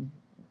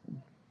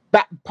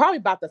probably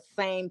about the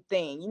same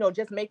thing,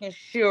 just making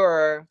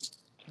sure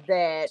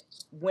that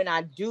when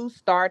I do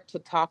start to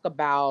talk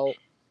about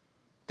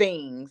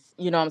things,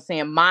 I'm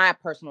saying, my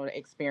personal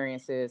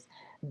experiences,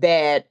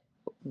 that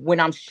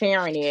when I'm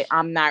sharing it,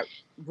 I'm not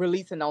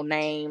releasing no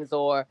names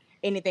or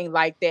anything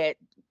like that,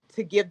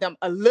 to give them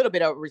a little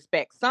bit of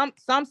respect. Some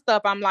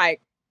stuff I'm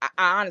like, I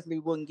honestly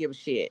wouldn't give a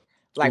shit,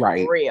 like,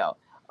 Right. for real.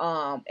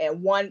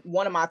 And one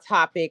of my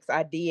topics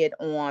I did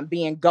on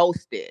being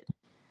ghosted.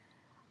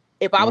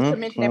 If I was to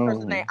mention that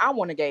person's name, I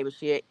wouldn't have gave a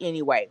shit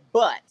anyway.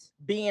 But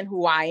being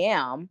who I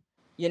am,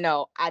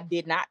 I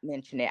did not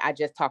mention it. I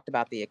just talked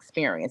about the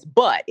experience.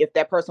 But if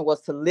that person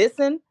was to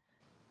listen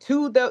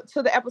to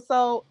the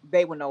episode,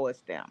 they would know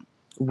it's them.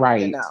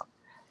 Right.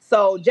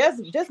 So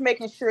just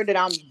making sure that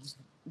I'm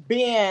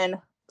being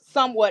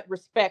somewhat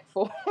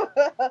respectful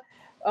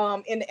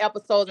in the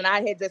episodes. And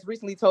I had just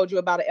recently told you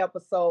about an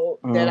episode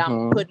that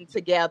I'm putting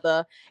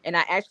together, and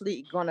I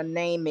actually gonna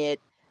name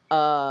it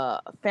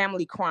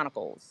Family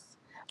Chronicles.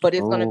 But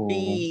it's gonna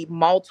be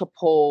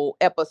multiple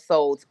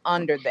episodes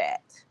under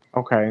that.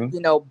 Okay.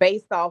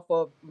 Based off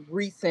of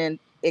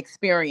recent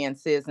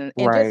experiences and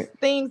right. just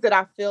things that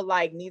I feel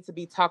like need to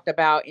be talked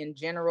about in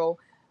general.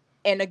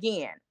 And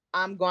again,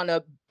 I'm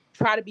gonna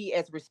try to be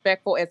as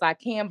respectful as I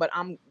can, but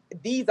I'm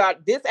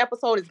this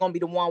episode is gonna be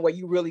the one where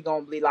you really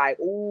gonna be like,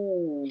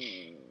 ooh,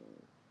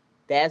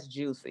 that's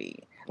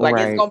juicy. Like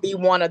it's Right. gonna be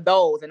one of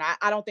those, and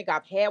I don't think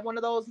I've had one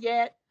of those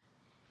yet,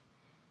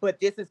 but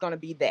this is gonna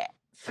be that.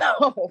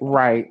 So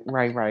Right.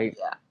 Right. Right.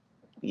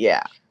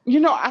 yeah,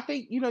 yeah. I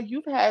think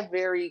you've had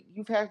very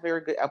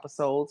good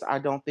episodes. I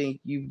don't think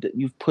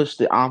you've pushed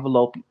the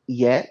envelope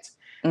yet.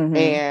 Mm-hmm.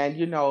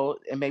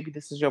 And maybe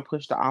this is your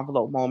push the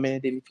envelope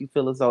moment. And if you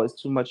feel as though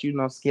it's too much,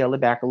 scale it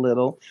back a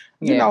little.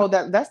 Yeah,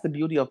 That's the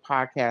beauty of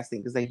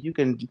podcasting, is that you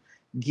can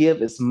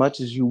give as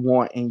much as you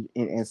want,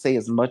 and say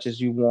as much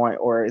as you want,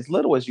 or as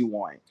little as you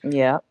want.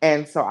 yeah,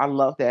 And so I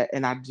love that.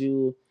 And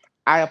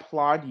I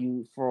applaud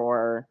you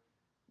for,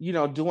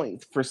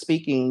 for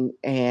speaking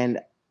and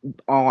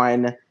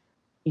on,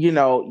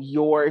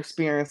 your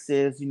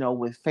experiences,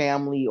 with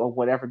family or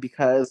whatever,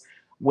 because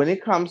when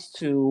it comes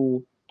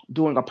to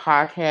doing a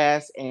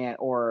podcast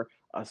or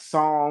a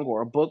song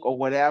or a book or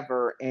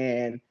whatever,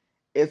 and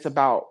it's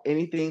about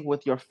anything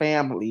with your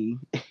family,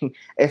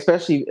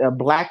 especially a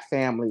black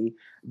family,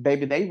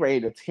 baby, they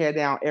ready to tear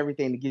down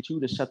everything to get you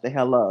to shut the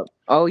hell up.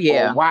 oh Or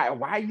yeah,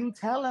 why you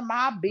telling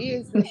my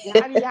business,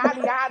 yada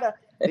yada yada.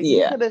 You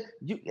yeah, could have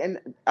you and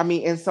I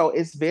mean, and so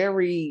it's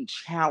very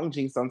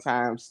challenging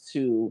sometimes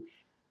to,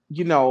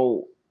 you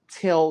know,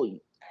 tell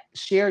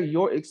share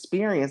your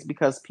experience,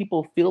 because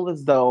people feel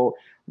as though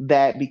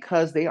that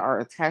because they are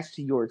attached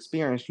to your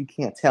experience, you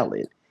can't tell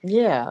it.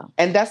 yeah.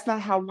 And that's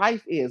not how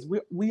life is.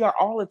 We are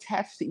all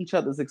attached to each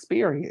other's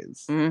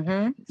experience.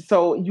 Mm-hmm.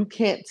 So you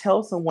can't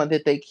tell someone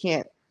that they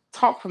can't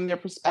talk from their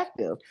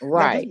perspective. Now,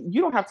 Right.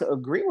 you don't have to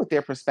agree with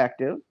their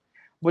perspective,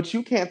 but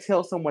you can't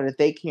tell someone that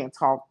they can't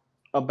talk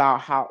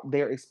about how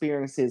their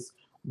experiences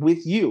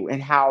with you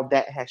and how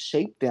that has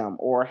shaped them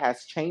or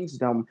has changed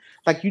them.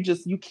 Like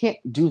you can't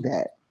do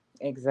that.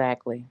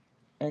 Exactly.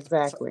 So,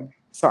 Exactly.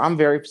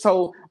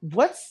 so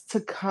what's to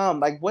come?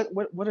 Like what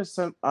are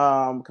some,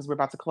 because we're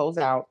about to close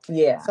out.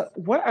 Yeah. So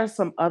what are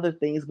some other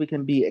things we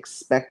can be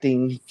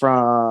expecting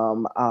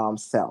from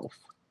self?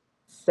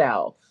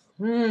 Self.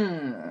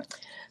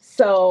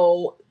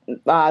 So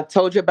I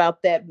told you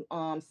about that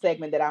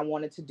segment that I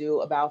wanted to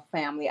do about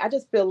family. I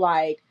just feel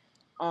like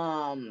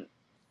um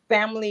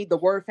family, the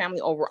word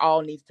family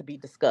overall needs to be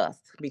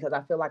discussed, because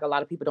I feel like a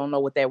lot of people don't know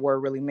what that word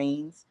really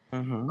means.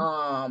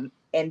 Mm-hmm.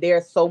 And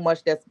there's so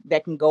much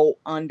that can go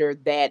under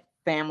that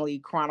family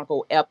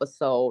chronicle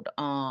episode.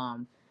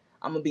 I'm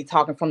gonna be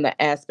talking from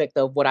the aspect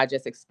of what I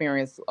just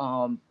experienced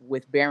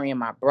with burying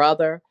my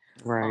brother.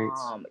 Right.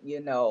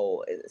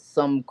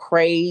 Some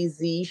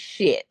crazy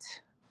shit,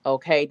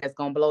 okay, that's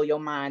gonna blow your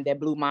mind, that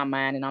blew my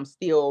mind, and I'm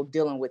still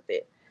dealing with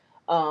it.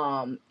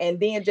 And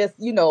then just,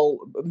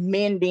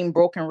 mending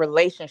broken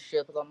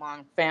relationships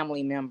among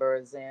family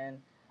members, and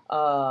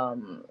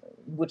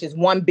which is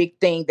one big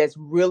thing that's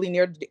really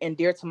near and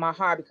dear to my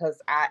heart,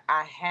 because I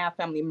have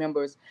family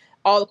members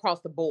all across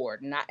the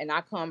board, and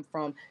I come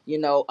from,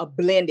 a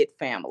blended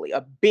family,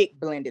 a big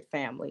blended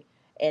family.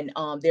 And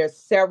there's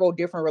several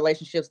different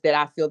relationships that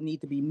I feel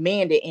need to be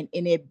mended, and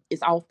it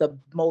is off the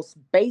most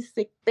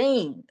basic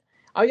thing.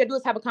 All you gotta do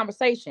is have a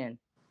conversation,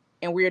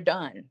 and we're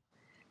done.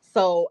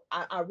 So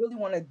I really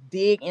want to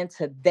dig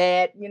into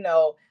that.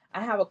 I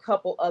have a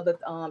couple other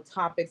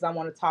topics I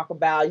want to talk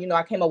about.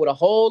 I came up with a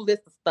whole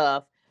list of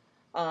stuff,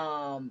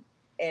 um,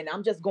 and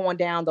I'm just going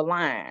down the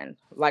line.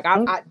 Like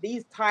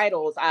these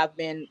titles I've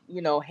been,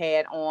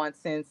 had on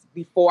since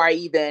before I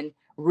even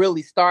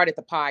really started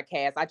the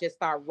podcast. I just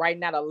started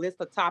writing out a list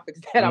of topics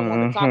that I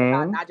want to talk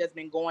about, and Mm-hmm. I just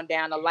been going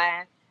down the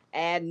line,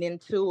 adding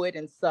into it,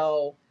 and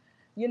so.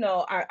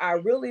 I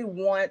really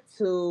want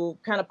to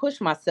kind of push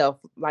myself.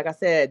 Like I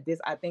said,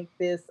 I think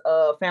this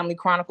Family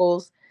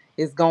Chronicles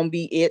is gonna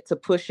be it, to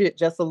push it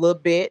just a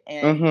little bit.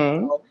 And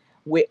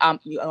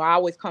Mm-hmm. I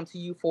always come to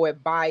you for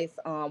advice.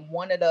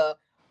 One of the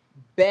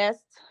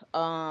best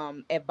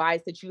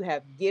advice that you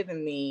have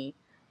given me,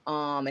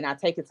 and I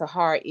take it to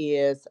heart,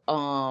 is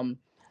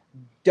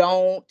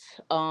don't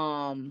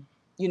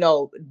you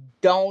know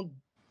don't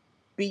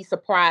be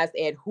surprised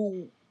at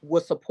who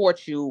will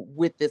support you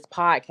with this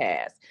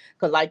podcast.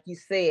 Because like you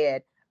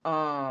said,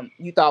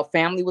 you thought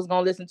family was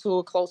going to listen to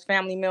it, close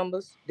family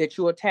members that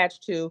you're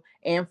attached to,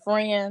 and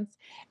friends.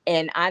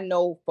 And I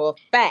know for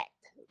a fact,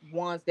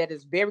 ones that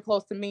is very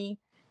close to me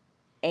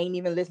ain't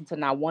even listened to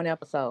not one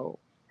episode.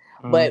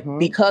 But Mm-hmm.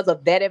 because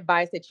of that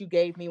advice that you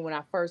gave me when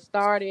I first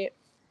started,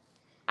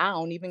 I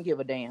don't even give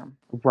a damn,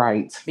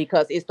 Right.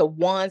 because it's the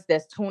ones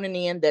that's tuning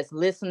in, that's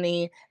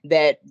listening,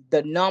 that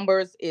the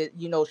numbers is,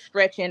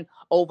 stretching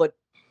over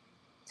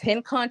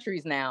 10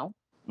 countries now.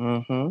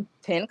 Mm-hmm.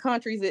 10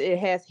 countries it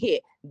has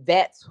hit.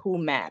 That's who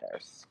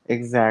matters.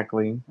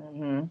 Exactly.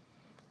 Mm-hmm.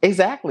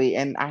 Exactly.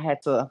 And I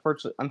had to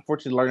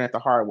unfortunately learn it the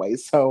hard way.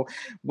 So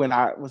when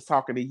I was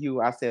talking to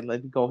you, I said,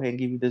 let me go ahead and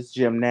give you this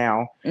gem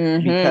now,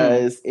 Mm-hmm.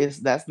 because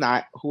that's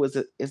not who is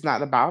it. It's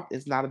not about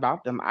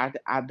them. I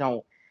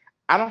don't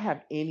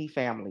have any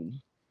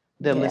family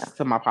that Yeah. listens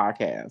to my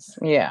podcast.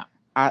 Yeah.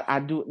 I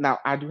do now.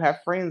 I do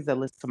have friends that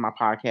listen to my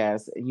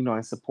podcast,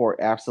 and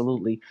support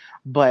absolutely.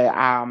 But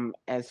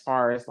as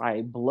far as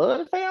like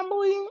blood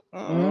family,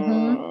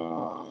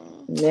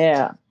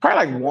 Yeah.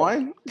 Probably like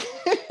one.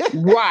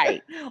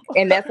 Right.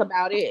 And that's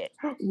about it.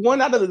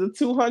 One out of the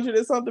 200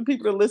 and something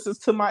people that listens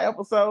to my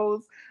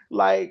episodes.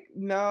 Like,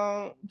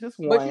 no, just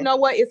one. But you know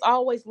what? It's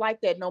always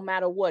like that no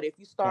matter what. If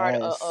you start,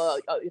 Yes.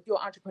 if you're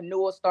an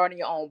entrepreneur starting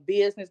your own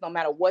business, no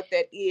matter what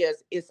that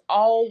is, it's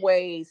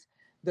always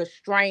the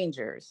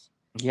strangers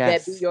that be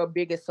Yes. your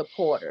biggest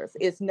supporters.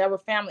 It's never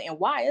family. And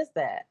why is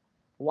that?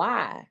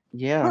 Why?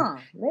 Yeah.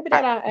 Maybe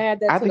that I'll add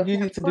that I to the think you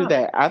Family need to do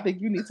Chronicles. that. I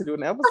think you need to do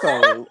an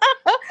episode.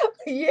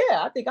 Yeah,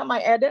 I think I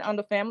might add that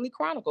under Family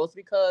Chronicles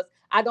because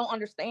I don't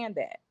understand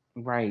that.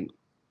 Right.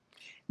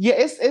 Yeah,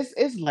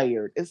 it's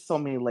layered. It's so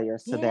many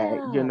layers to that.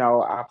 You Yeah.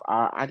 know,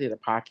 I did a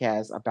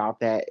podcast about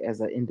that as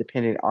an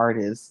independent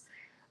artist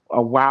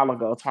a while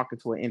ago, talking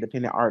to an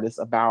independent artist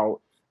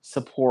about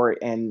support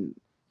and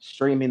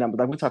streaming numbers.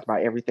 Like we talked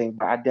about everything,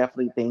 but I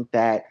definitely think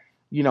that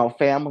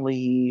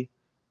family.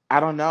 I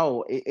don't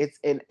know. It's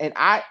and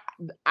I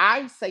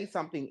say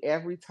something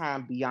every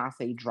time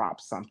Beyonce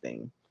drops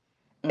something.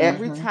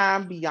 Every Mm-hmm.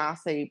 time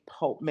Beyonce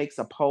makes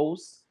a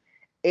post,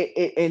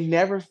 it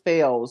never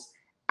fails.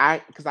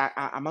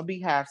 I'm a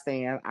Beehive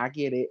stan. I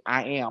get it.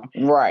 I am.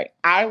 Right.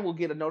 I will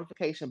get a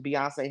notification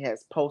Beyonce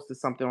has posted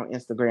something on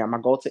Instagram.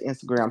 I go to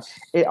Instagram.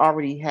 It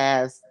already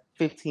has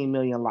 15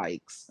 million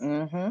likes.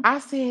 Mm-hmm. I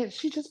said,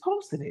 she just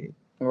posted it.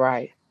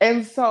 Right.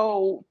 And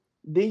so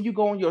then you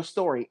go on your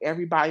story.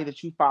 Everybody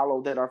that you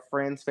follow that are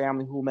friends,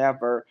 family,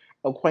 whomever,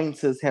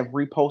 acquaintances have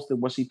reposted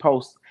what she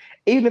posts,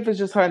 even if it's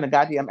just her in a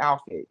goddamn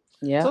outfit.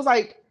 Yeah. So it's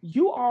like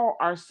you all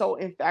are so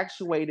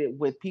infatuated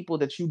with people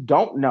that you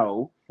don't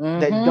know,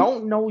 that Mm-hmm.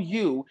 don't know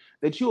you,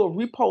 that you will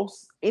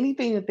repost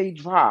anything that they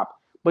drop.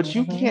 But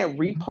you can't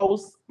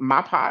repost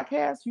my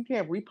podcast. You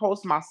can't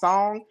repost my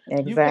song. You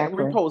can't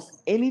Exactly.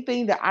 repost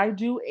anything that I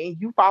do, and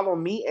you follow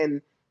me, and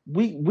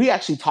we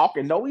actually talk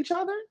and know each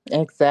other.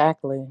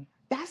 Exactly.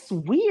 That's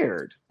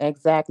weird.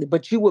 Exactly.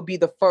 But you would be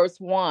the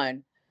first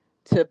one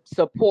to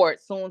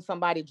support soon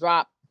somebody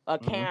drop a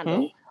Mm-hmm.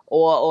 candle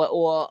or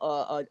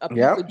a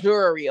piece of Yep.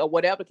 jewelry or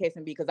whatever the case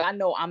may be, because I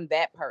know I'm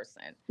that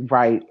person.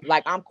 Right.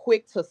 Like I'm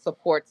quick to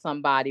support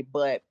somebody,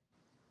 but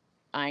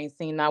I ain't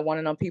seen not one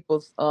of them people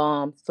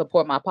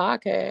support my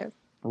podcast.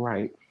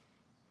 Right.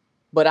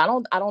 But I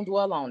don't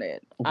dwell on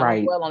it. I don't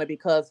Right. dwell on it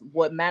because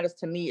what matters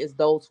to me is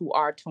those who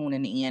are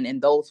tuning in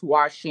and those who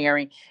are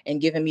sharing and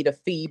giving me the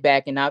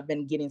feedback. And I've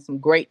been getting some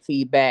great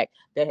feedback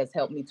that has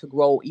helped me to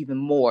grow even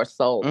more.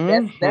 So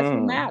that's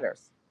what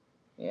matters.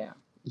 Yeah.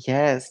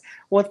 Yes.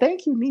 Well,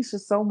 thank you, Nisha,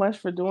 so much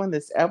for doing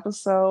this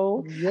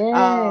episode.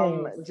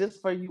 Yes.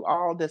 Just for you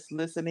all that's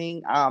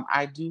listening,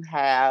 I do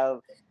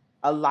have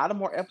a lot of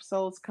more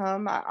episodes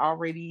come. I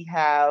already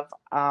have.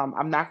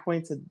 I'm not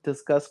going to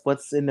discuss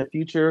what's in the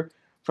future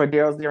for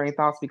Daryl's Daring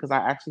Thoughts because I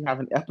actually have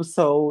an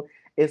episode.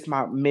 It's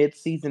my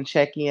mid-season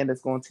check-in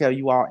that's going to tell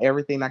you all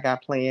everything I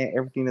got planned,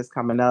 everything that's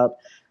coming up.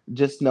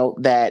 Just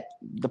note that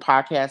the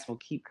podcast will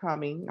keep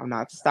coming. I'm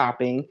not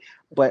stopping,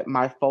 but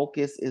my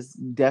focus is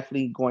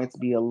definitely going to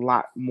be a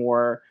lot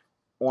more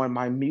on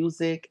my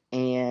music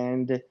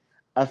and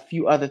a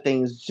few other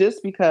things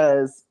just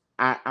because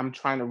I'm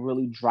trying to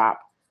really drop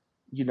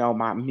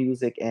my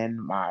music and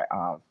my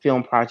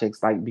film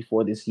projects like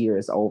before this year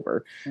is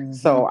over.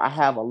 So I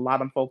have a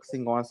lot I'm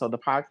focusing on. So the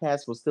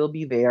podcast will still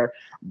be there.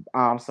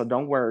 So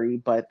don't worry,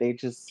 but they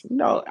just,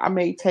 I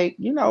may take,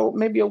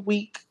 maybe a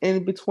week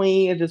in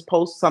between and just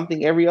post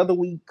something every other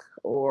week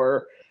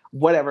or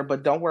whatever.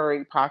 But don't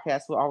worry,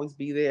 podcast will always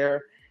be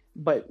there.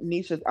 But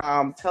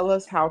Nisha, tell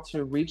us how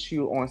to reach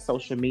you on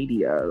social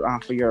media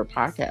for your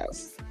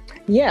podcast.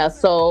 Yeah.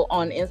 So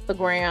on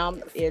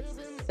Instagram, it's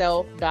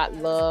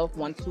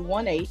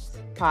self.love1218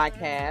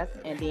 podcast.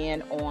 And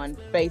then on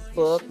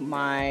Facebook,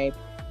 my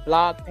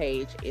blog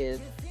page is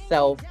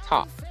Self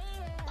Talk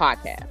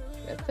Podcast.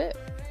 That's it.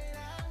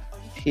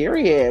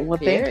 Period. Well,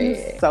 Period. Thank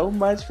you so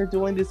much for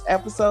doing this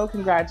episode.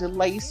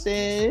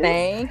 Congratulations.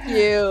 Thank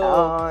you.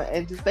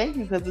 And just thank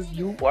you because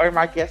you are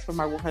my guest for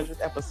my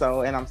 100th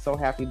episode, and I'm so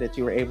happy that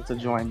you were able to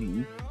join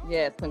me.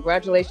 Yes,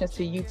 congratulations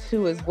to you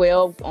too as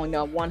well on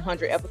your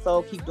 100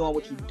 episode. Keep doing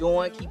what you're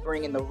doing. Keep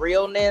bringing the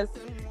realness.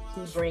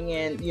 Keep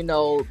bringing,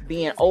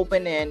 being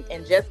open and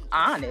just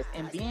honest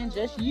and being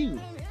just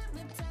you.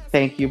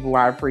 Thank you, Boo.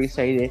 I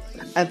appreciate it.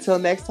 Until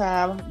next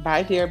time,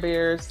 bye, Dare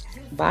Bears.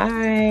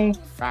 Bye.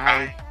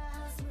 Bye.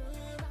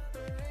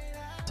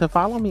 To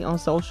follow me on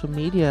social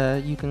media,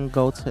 you can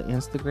go to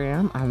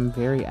Instagram. I'm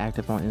very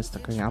active on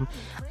Instagram.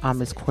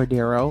 It's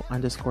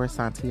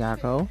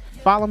Cordero_Santiago.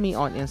 Follow me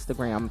on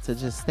Instagram to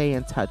just stay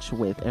in touch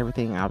with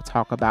everything I'll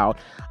talk about.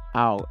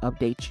 I'll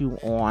update you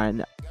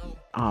on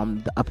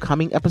the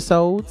upcoming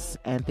episodes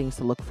and things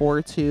to look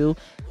forward to.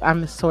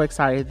 I'm so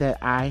excited that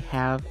I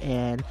have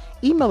an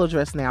email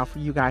address now for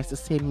you guys to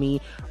send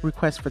me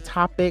requests for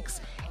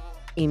topics.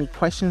 Any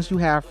questions you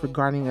have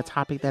regarding a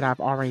topic that I've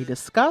already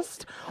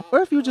discussed,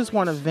 or if you just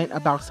want to vent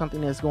about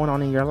something that's going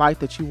on in your life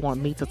that you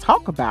want me to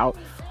talk about,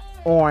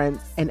 on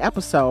an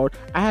episode,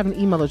 I have an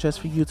email address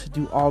for you to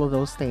do all of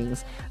those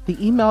things. The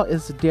email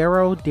is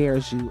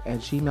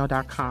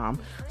darodaresyou@gmail.com.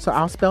 So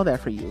I'll spell that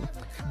for you.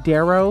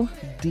 Daro,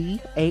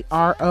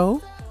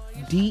 DARODARESU.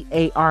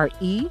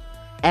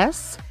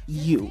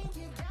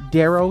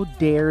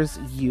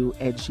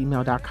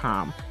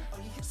 darodaresyou@gmail.com.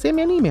 Send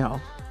me an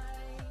email.